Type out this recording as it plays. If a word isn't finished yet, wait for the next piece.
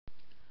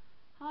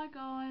Hi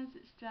guys,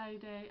 it's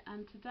JD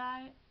and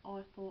today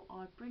I thought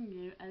I'd bring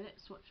you a lip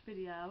swatch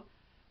video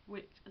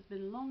which has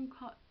been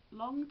a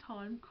long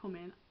time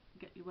coming.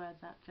 Get your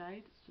words out,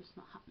 Jade, it's just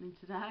not happening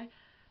today.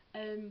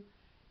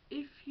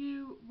 If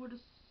you would have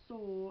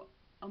saw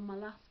on my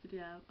last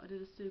video, I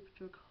did a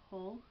Superdrug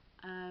haul,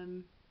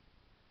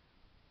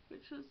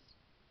 which was,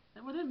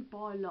 I didn't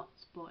buy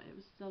lots but it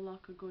was still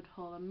like a good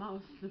haul, and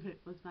most of it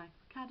was Makeup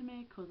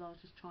Academy because I was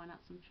just trying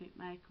out some cheap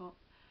makeup.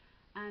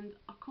 And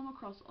I come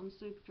across on the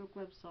Superdrug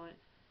website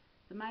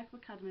the Makeup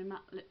Academy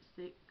matte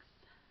lipsticks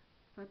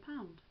for £1.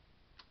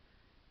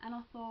 And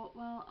I thought,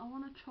 well, I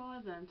want to try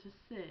them to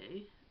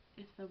see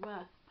if they're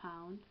worth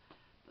 £1.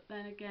 But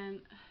then again,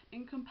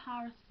 in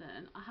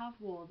comparison, I have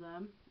wore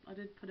them, I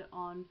did put it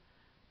on,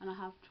 and I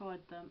have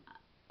tried them,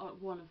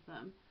 one of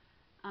them,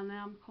 and they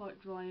are quite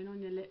drying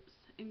on your lips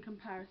in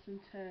comparison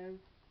to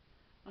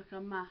like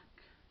a MAC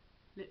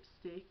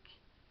lipstick.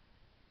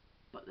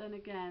 But then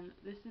again,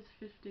 this is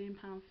 £15.50,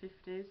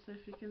 so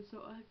if you can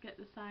sort of get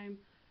the same,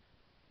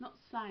 not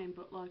same,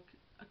 but like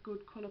a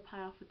good colour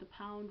payoff with the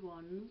pound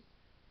ones,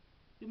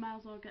 you may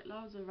as well get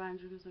loads of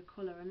ranges of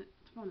colour. And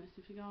to be honest,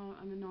 if you go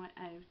on a night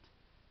out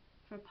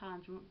for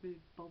 £1, you won't be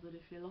bothered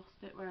if you lost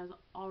it. Whereas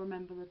I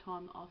remember the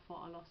time that I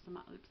thought I lost a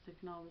matte lipstick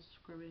and I was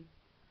screwing.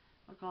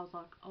 Like, I was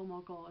like, oh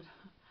my god.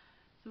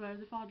 So whereas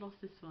if I'd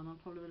lost this one, I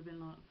probably would have been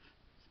like,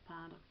 it's £1,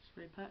 I could just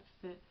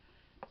repurchase it.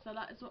 So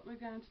that is what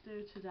we're going to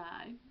do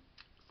today.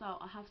 So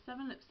I have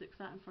 7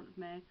 lipsticks out in front of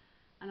me,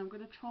 and I'm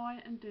going to try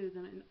and do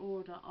them in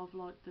order of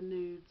like the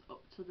nudes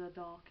up to the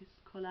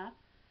darkest colour.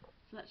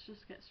 So let's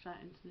just get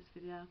straight into this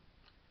video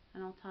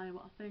and I'll tell you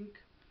what I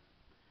think.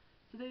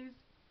 So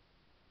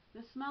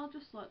they smell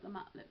just like the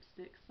matte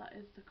lipsticks. That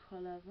is the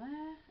colour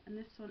there, and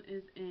this one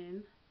is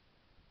in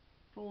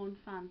Fawn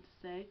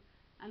Fantasy.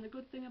 And the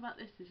good thing about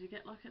this is you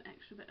get like an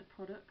extra bit of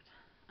product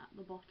at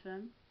the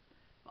bottom,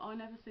 but I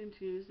never seem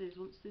to use these.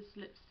 Once this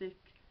lipstick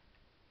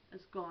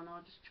has gone,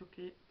 I'll just chuck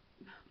it.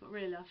 But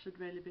really I should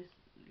really be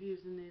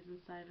using these and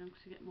saving them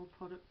because you get more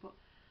product, but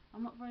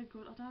I'm not very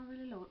good. I don't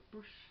really like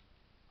brush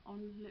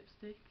on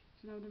lipstick,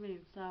 do you know what I mean?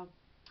 So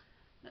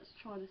let's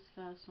try this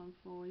first one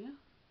for you.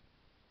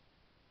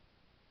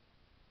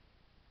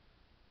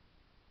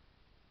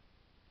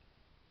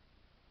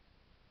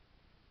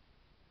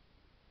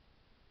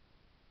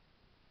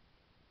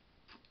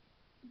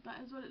 That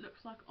is what it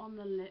looks like on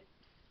the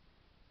lips.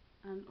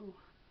 And oh,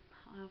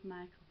 I have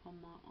makeup on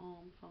my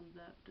arm from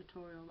the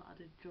tutorial that I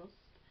did just.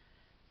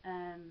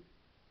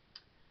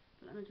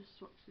 But let me just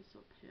swatch this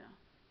up here.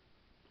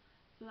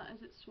 So that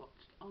is it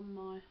swatched on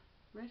my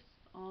wrist,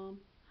 arm,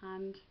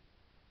 hand.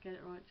 Get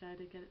it right,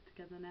 JD, get it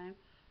together now.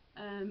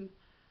 And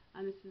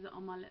this is it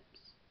on my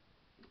lips.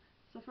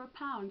 So for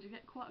 £1 you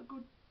get quite a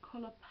good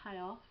colour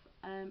payoff,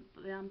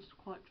 but they are just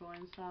quite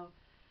drying. So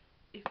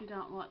if you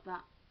don't like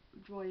that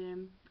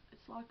drying,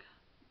 it's like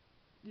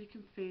you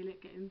can feel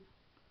it getting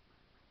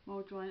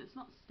more drying. It's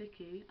not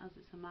sticky as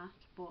it's a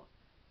matte, but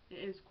it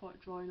is quite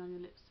drying on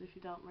your lips. So if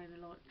you don't really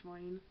like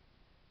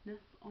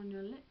dryiness on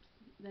your lips,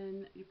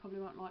 then you probably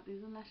won't like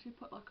these unless you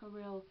put like a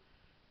real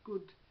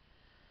good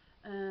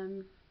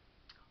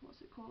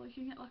what's it called? You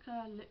can get like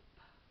a lip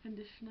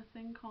conditioner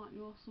thing, can't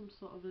you, or some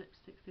sort of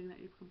lipstick thing that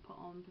you can put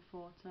on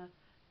before to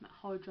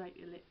hydrate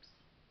your lips.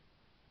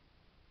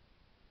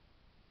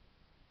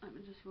 Let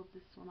me just rub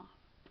this one off.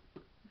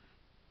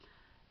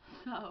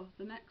 So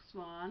the next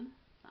one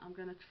that I'm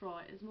going to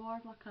try is more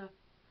of like a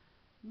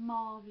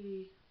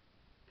mauvey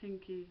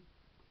pinky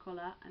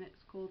colour, and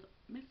it's called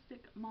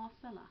Mystic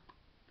Marsala,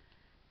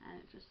 and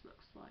it just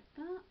looks like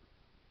that.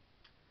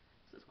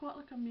 So it's quite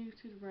like a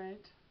muted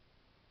red,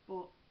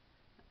 but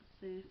let's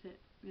see if it,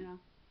 you know,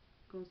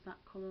 goes that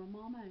colour on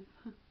my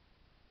mouth.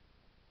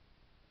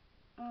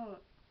 Oh,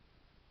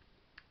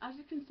 as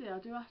you can see, I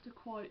do have to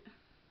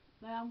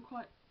they are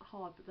quite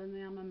hard, but then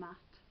they are a matte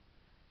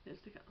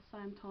lipstick at the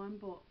same time,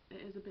 but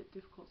it is a bit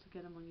difficult to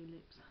get them on your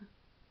lips.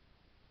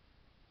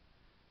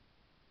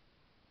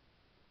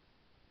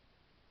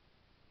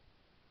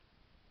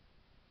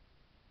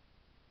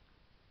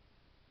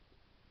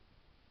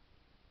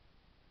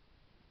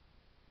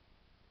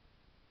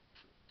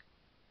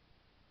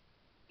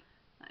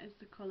 That is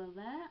the colour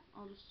there.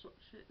 I'll just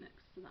swatch it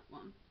next to that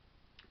one.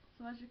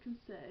 So as you can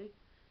see,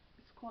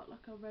 it's quite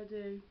like a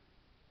ready.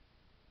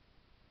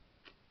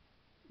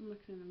 I'm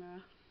looking in the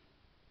mirror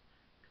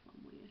because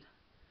I'm weird.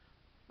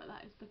 But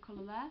that is the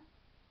colour there.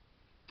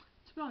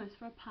 To be honest,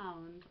 for £1,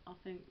 I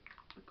think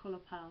the colour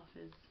payoff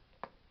is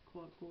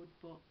quite good,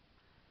 but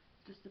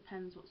it just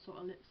depends what sort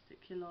of lipstick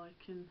you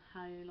like and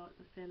how you like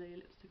the feel of your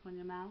lipstick on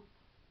your mouth.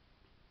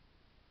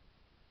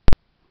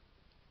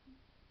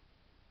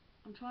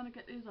 I'm trying to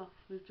get these off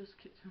with just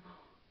kitchen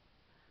roll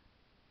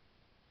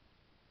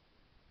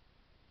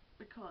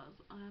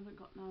because I haven't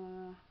got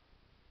no.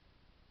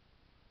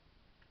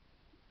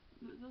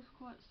 It does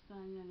quite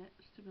stain your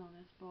lips, to be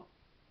honest, but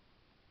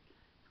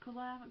it's because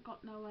I haven't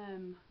got no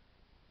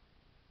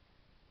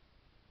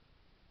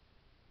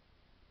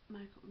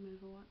makeup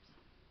remover wipes.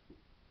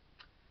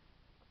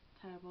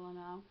 Terrible, I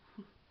know.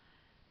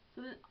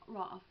 So then,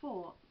 right, I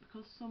thought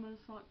because summer's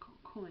like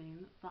coming,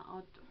 that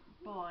I'd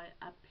buy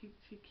a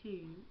Peachy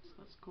Keen, that's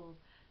what it's called,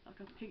 like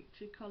a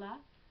peachy colour.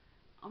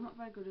 I'm not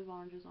very good with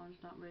oranges, orange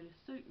don't really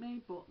suit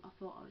me, but I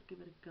thought I'd give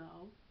it a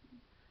go.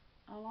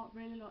 I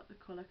really like the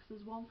colour, because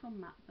there's one from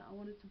MAC that I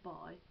wanted to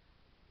buy,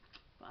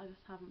 but I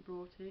just haven't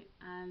brought it,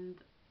 and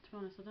to be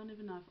honest I don't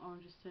even know if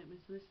oranges suit me,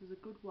 so this is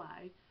a good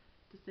way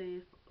to see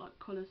if like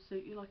colours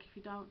suit you. Like if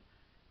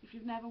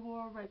you've never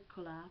wore a red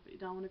colour but you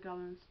don't want to go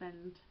and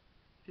spend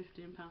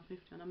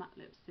 £15.50 on a matte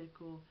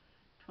lipstick or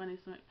 20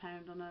 something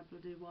pound on a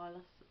bloody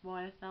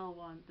YSL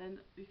one, then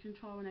you can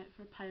try one out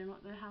for a £1.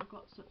 Like, they have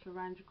got such a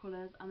range of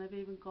colours, and they've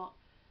even got,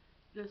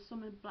 there's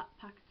some in black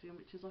packaging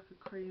which is like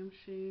a cream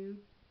sheen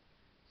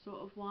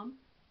sort of one.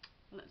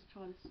 But let's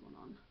try this one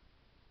on.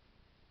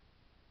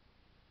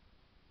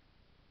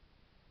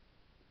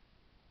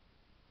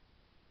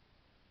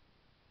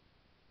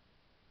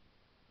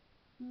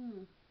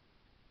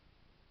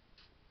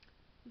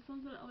 This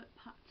one's a little bit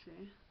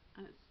patchy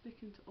and it's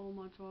sticking to all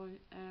my dry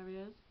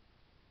areas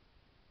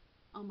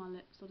on my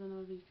lips. I don't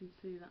know if you can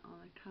see that on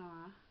the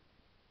camera.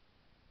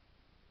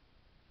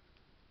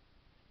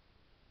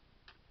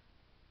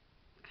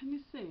 Can you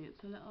see?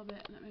 It's a little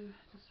bit, let me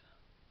just,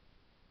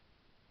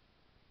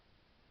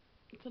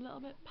 it's a little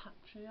bit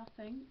patchy, I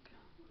think.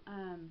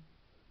 And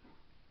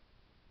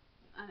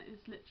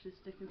it's literally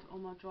sticking to all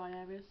my dry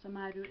areas, so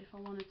maybe if I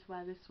wanted to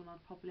wear this one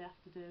I'd probably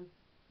have to do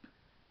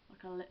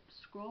like a lip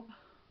scrub,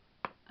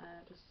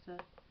 just to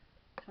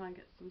try and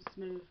get some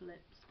smooth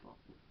lips. But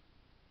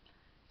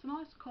it's a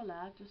nice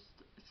colour,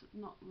 just it's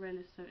not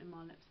really suiting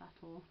my lips at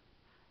all,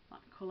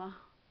 that colour.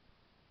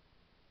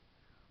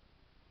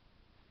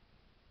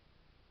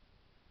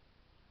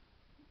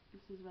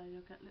 This is where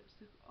you'll get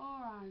lipstick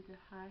all around your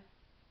hair.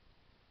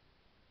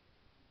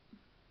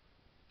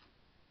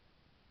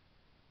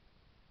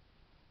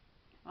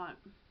 Right,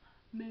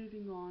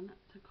 moving on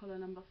to colour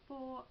number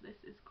 4.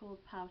 This is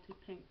called Pouty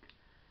Pink,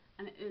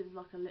 and it is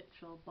like a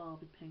literal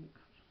Barbie pink.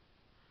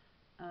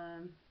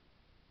 I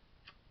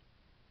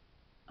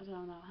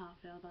don't know how I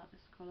feel about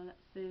this colour.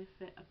 Let's see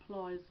if it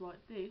applies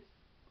like this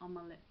on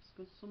my lips,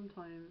 because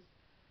sometimes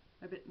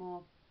they're a bit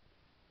more,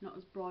 not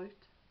as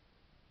bright.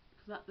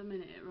 Because at the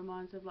minute it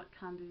reminds me of like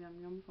Candy Yum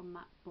Yum from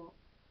MAC, but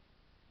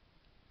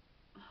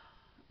I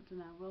don't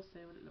know, we'll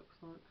see what it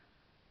looks like.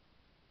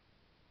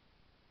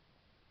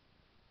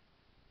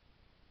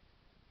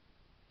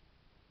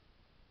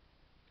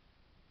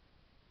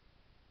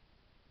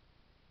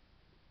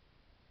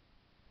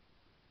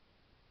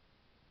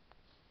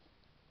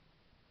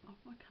 Oh,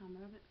 my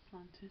camera a bit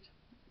slanted,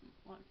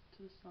 like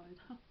to the side.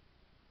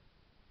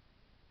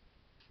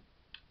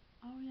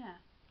 Oh yeah,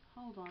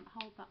 hold on,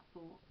 hold that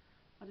thought.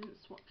 I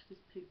didn't swatch this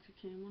Peachy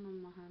Keen one on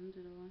my hand,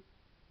 did I?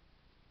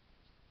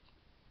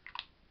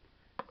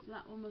 So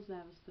that one was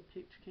there, was the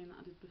Peachy Keen that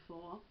I did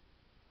before.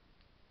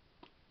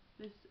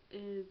 This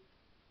is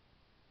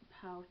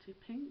Pouty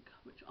Pink,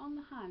 which on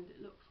the hand it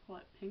looks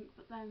quite pink,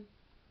 but then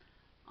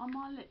on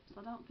my lips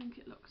I don't think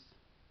it looks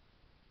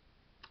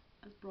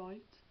as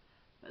bright.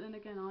 But then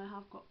again, I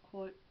have got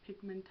quite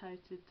pigmented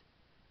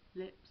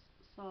lips,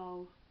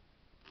 so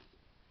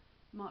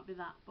might be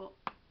that. But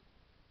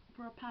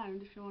for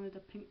 £1, if you wanted a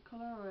pink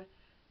colour, or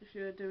if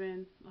you were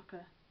doing like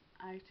a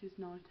 80s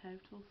night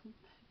out or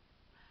something,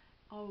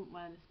 I wouldn't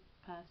wear this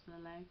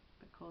personally,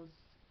 because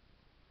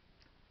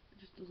it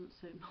just doesn't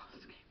suit my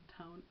skin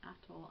tone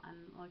at all,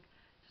 and like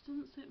it just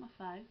doesn't suit my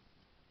face.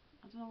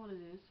 I don't know what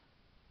it is.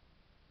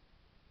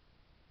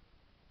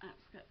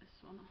 Let's get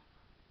this one off.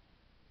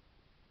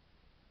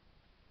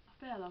 I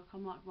feel like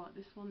I'm like, right,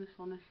 this one, this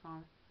one, this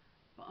one,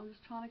 but I'm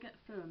just trying to get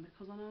through them,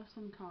 because I know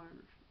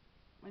sometimes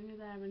when you're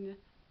there and you're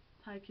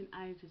taking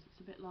ages, it's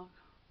a bit like,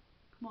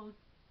 come on,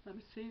 let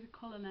me see the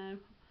colour now.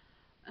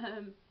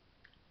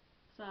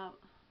 So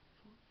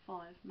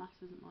 5,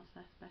 maths isn't my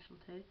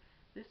specialty.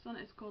 This one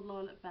is called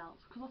Lilac Belle,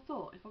 because I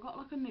thought if I got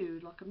like a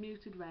nude, like a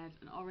muted red,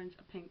 an orange,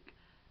 a pink,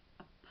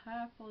 a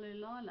purpley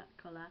lilac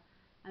colour,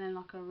 and then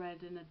like a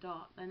red and a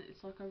dark, then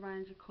it's like a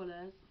range of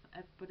colours for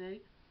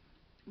everybody.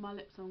 My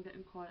lips are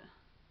getting quite,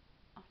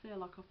 I feel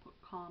like I've put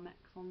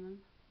Carmex on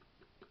them.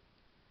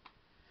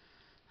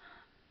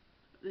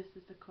 But this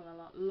is the colour,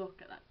 like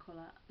look at that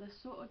colour. They're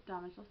sort of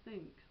damaged. I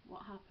think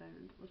what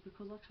happened was,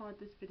 because I tried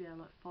this video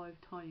like 5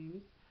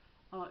 times,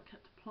 I like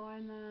kept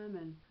applying them,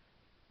 and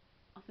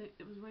I think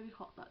it was really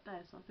hot that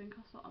day, so I think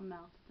I sort of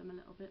melted them a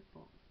little bit,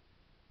 but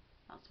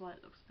that's why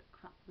it looks a bit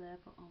crap there.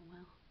 But oh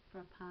well,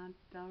 for £1,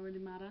 don't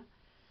really matter.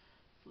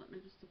 So let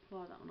me just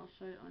apply that one. I'll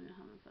show you on your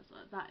hand first.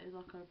 Like, that is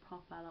like a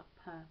proper like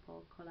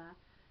purple colour,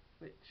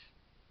 which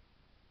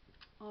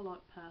I like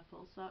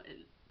purple. So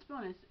it, to be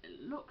honest, it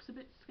looks a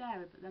bit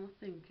scary, but then I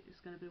think it's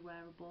going to be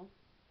wearable.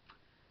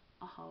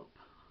 I hope.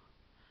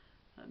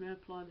 Let me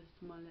apply this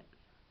to my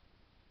lips.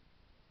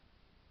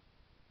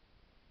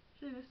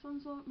 See, this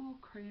one's a lot more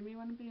creamy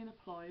when being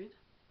applied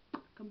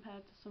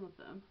compared to some of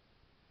them.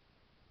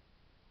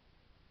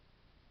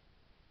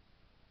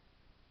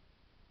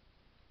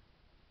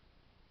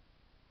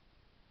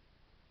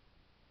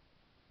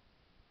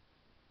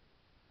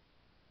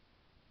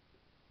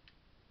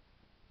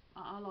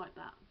 I like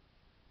that.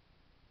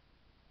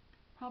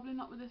 Probably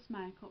not with this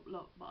makeup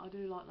look, but I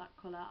do like that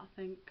colour. I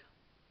think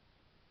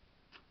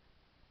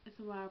it's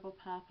a wearable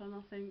purple, and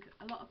I think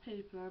a lot of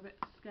people are a bit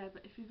scared,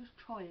 but if you just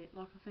try it,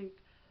 like, I think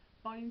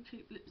buying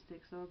cheap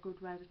lipsticks are a good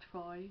way to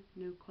try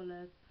new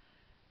colours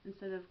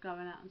instead of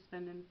going out and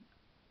spending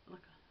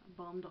like a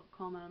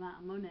bomb.com amount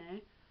of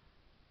money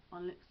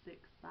on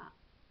lipsticks that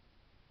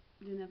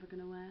you're never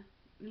going to wear.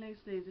 At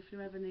least these, if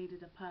you ever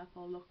needed a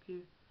purple look,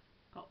 you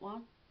got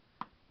one,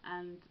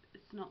 and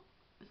it's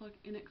like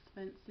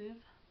inexpensive,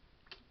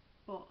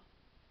 but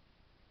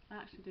I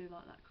actually do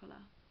like that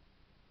colour.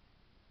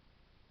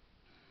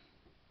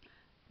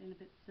 Being a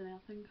bit silly, I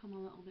think I'm a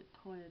little bit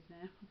tired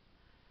now.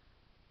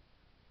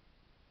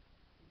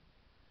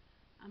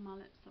 And my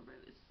lips are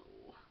really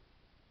sore.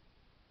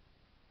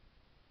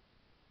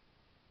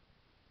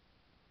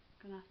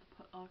 Gonna have to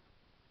put like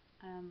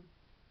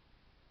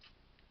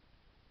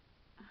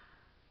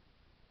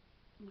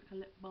a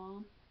lip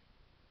balm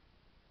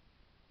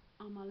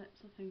on my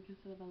lips, I think,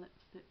 instead of a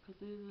lipstick, because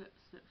these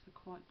lipsticks are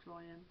quite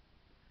drying,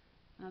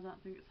 and I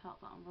don't think it's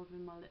helped that I'm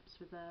rubbing my lips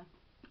with a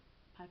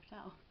paper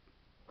towel.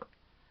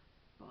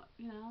 But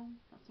you know,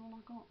 that's all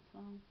I got, so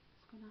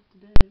it's gonna have to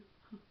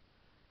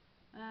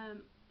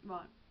do.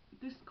 Right,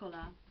 this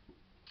colour,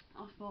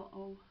 I thought,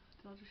 oh,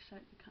 did I just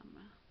shake the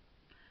camera?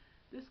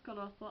 This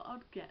colour I thought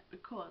I'd get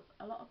because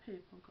a lot of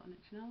people have got an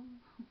itch now.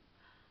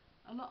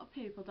 A lot of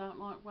people don't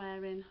like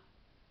wearing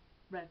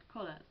red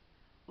colours,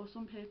 or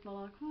some people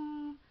are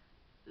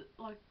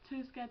like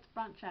too scared to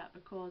branch out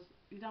because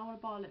you don't want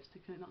to buy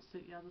lipstick and it not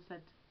suit you, as I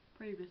said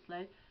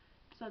previously.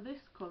 So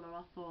this colour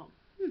I thought,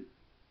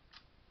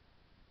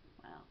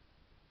 well,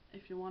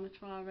 if you want to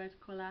try a red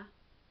colour,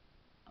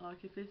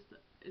 like if this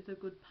is a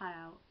good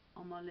payout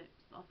on my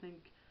lips, I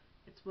think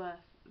it's worth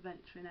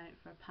venturing out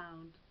for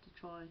 £1 to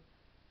try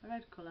a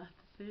red colour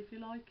to see if you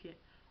like it.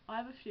 I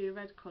have a few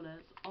red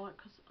colours,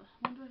 because I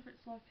wonder if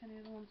it's like any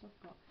of the ones I've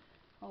got.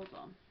 Hold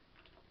on.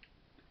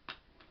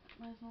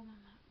 Where's all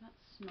that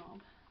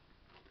snob?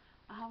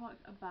 I have like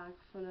a bag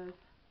full of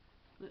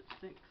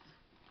lipsticks.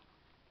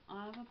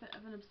 I have a bit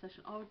of an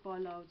obsession. I would buy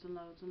loads and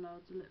loads and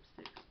loads of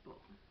lipsticks, but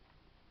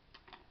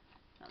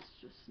that's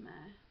just me.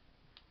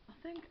 I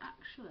think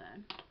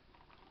actually,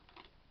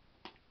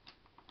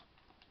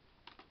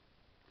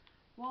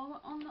 while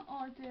we're on the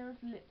idea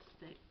of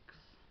lipsticks,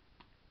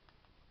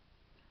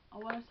 I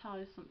want to tell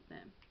you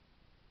something.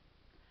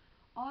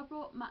 I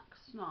bought MAC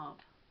Snob,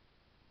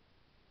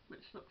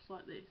 which looks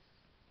like this,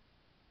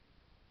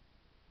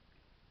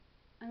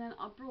 and then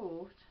I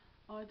brought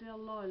Ideal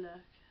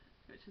Lilac,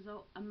 which is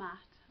a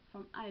matte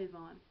from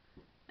Avon,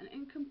 and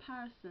in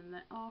comparison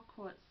they are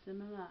quite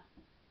similar,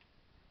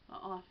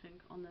 I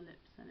think, on the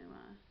lips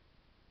anyway.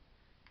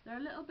 They're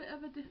a little bit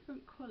of a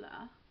different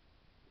colour,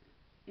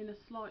 in a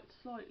slight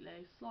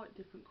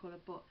different colour,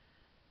 but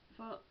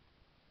for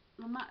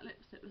the matte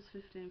lipstick was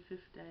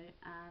 $15.50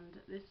 and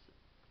this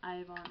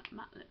Avon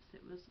matte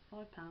lipstick was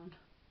 £5.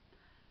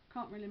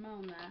 Can't really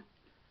moan there,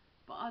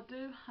 but I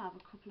do have a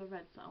couple of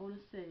reds that I want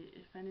to see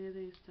if any of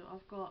these two.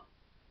 I've got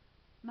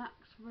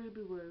MAC's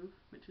Ruby Woo,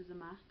 which is a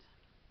matte.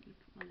 Let me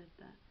put my lid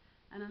there.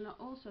 And then I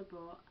also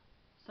bought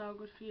So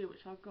Good For You,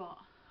 which I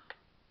got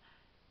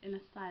in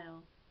a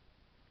sale,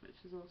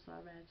 which is also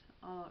a red.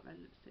 I like red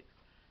lipsticks.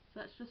 So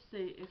let's just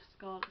see if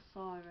Scarlet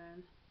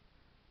Siren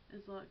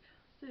is like,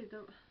 see,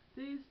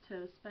 these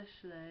two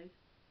especially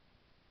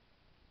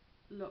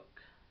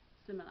look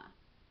similar.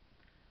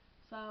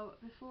 So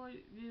before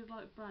you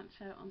like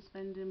branch out on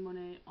spending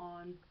money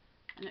on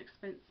an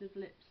expensive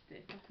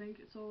lipstick, I think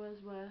it's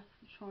always worth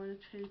trying a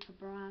cheaper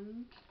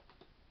brand.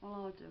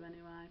 Well, I do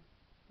anyway.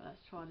 But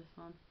let's try this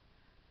one,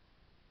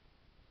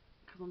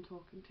 because I'm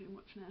talking too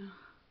much now.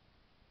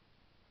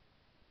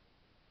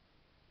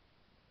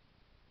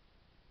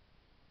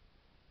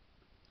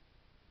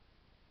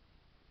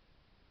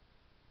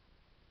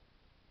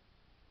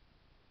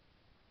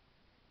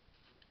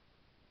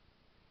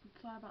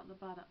 Sorry about the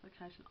bad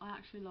application. I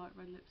actually like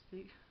red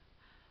lipstick,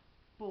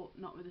 but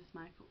not with this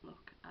makeup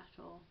look at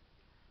all.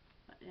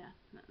 But yeah,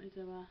 let me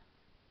do a,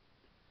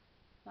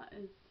 that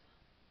is,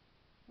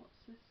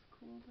 what's this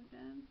called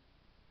again?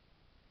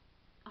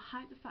 I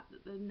hate the fact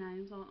that the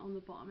names aren't on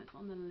the bottom, it's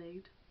on the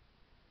lid.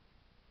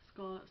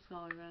 Scarlet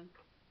Siren.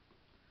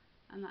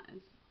 And that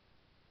is,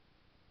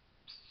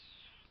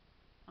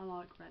 I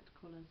like red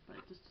colours, but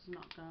it just does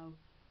not go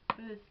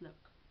for this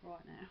look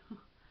right now.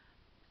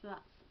 So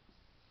that's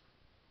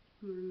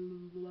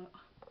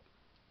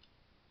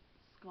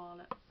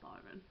Scarlet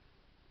Siren.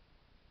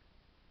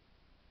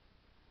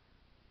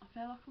 I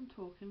feel like I'm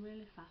talking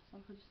really fast,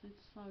 like I just need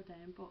to slow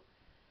down, but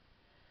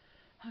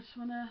I just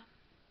want to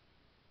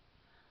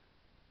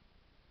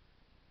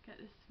get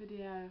this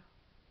video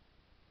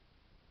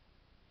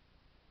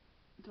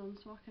done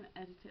so I can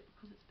edit it,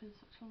 because it's been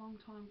such a long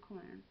time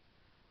coming.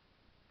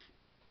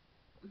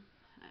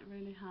 It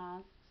really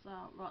has. So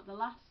right, the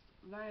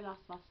very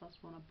last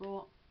one I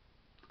bought,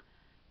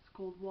 it's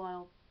called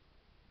Wild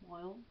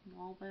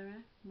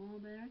Berry,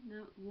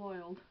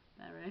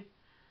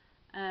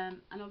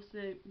 and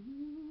obviously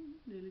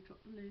nearly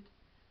dropped the lid.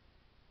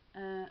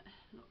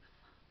 Looks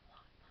like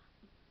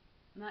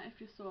that. Now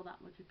if you saw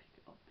that, would you pick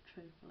it up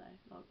truthfully?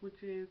 Like,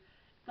 would you,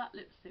 if that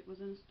lipstick was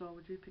in a store,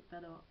 would you pick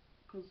that up?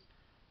 Because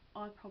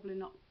I probably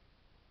not,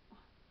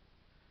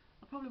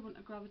 I probably wouldn't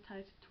have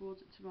gravitated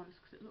towards it, to be honest,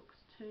 because it looks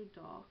too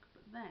dark.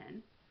 But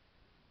then,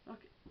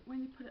 like,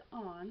 when you put it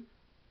on,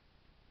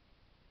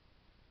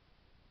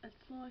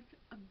 it's like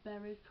a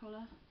berry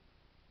colour.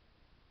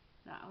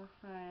 That'll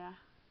fire.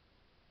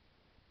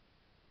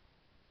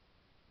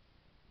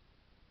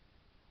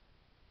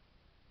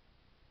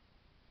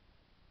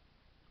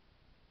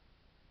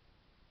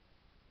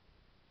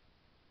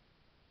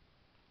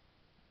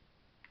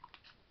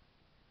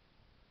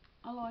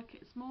 I like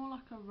it. It's more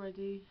like a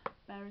reddy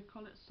berry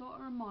colour. It sort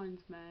of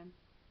reminds me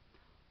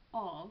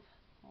of,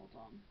 hold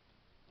on,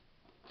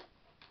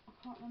 I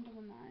can't remember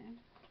the name.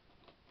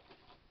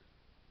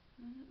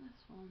 Is it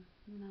this one?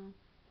 No.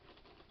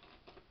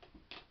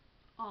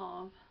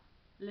 Of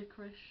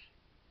Licorice,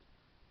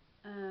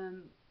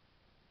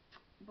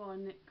 by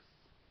NYX,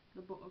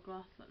 the butter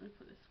glass. Let me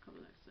put this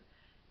colour next to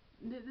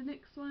it. The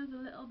NYX one is a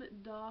little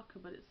bit darker,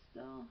 but it's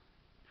still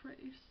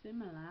pretty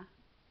similar.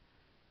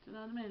 Do you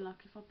know what I mean?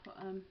 Like if I put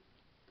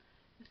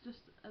it's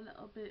just a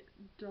little bit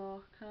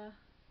darker,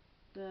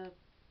 the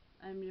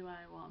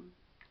MUA one.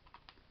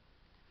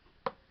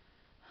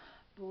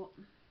 But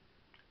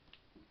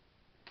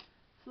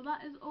so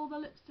that is all the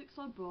lipsticks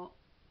I bought.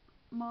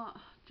 My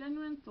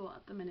genuine thought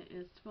at the minute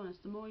is, to be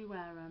honest, the more you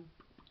wear them,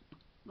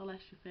 the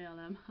less you feel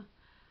them.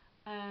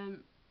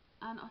 And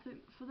I think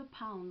for the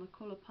pound, the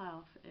colour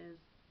payoff is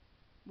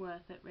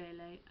worth it,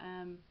 really.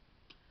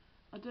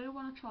 I do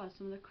want to try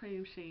some of the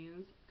cream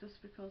sheens,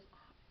 just because,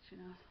 oh, you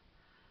know,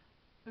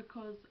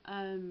 because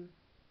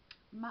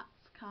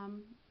mattes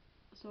can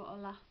sort of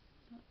last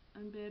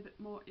and be a bit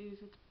more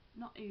easy to,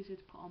 not easy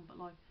to put on, but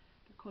like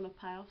the colour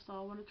payoff. So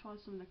I want to try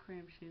some of the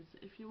cream sheens. So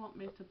if you want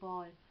me to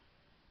buy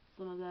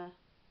some of the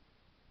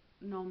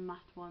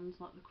non-matte ones,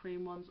 like the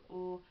cream ones,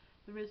 or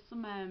there is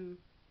some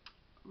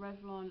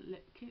Revlon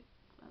lip kits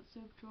at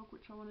Superdrug,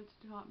 which I wanted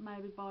to do, like,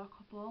 maybe buy a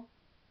couple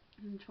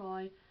and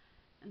try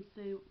and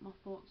see my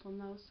thoughts on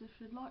those. So if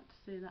you'd like to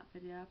see that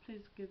video,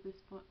 please give this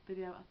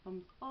video a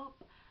thumbs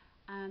up,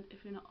 and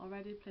if you're not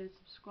already, please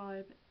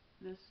subscribe.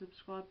 The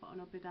subscribe button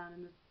will be down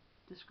in the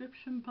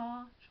description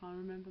bar. Try and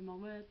remember my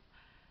words.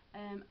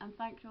 And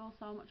thank you all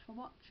so much for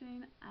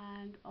watching,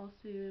 and I'll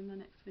see you in my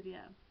next video.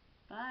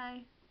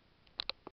 Bye.